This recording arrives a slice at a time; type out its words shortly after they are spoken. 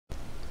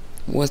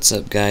What's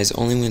up, guys?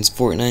 Only Wins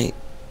Fortnite.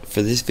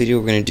 For this video,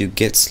 we're gonna do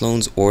get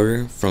Slone's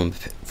order from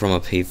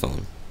a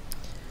payphone.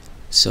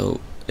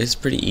 So it's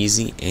pretty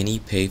easy. Any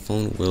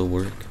payphone will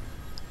work.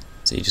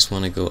 So you just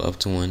want to go up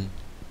to one,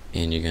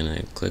 and you're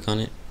gonna click on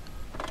it,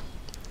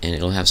 and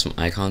it'll have some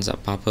icons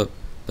that pop up.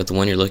 But the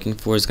one you're looking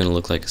for is gonna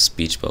look like a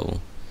speech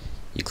bubble.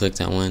 You click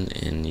that one,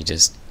 and you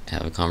just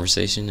have a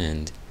conversation,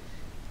 and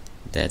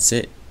that's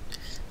it.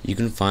 You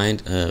can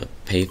find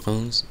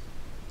payphones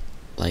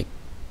like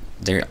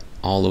they're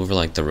all over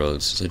like the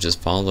roads, so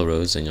just follow the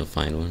roads and you'll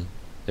find one.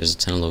 There's a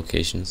ton of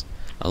locations.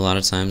 A lot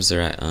of times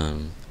they're at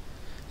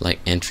like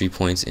entry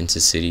points into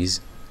cities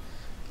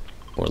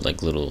or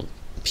like little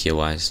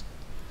POIs.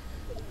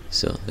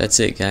 So that's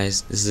it,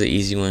 guys. This is an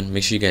easy one.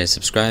 Make sure you guys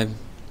subscribe,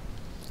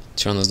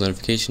 turn on those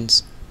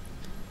notifications,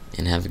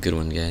 and have a good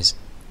one, guys.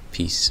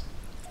 Peace.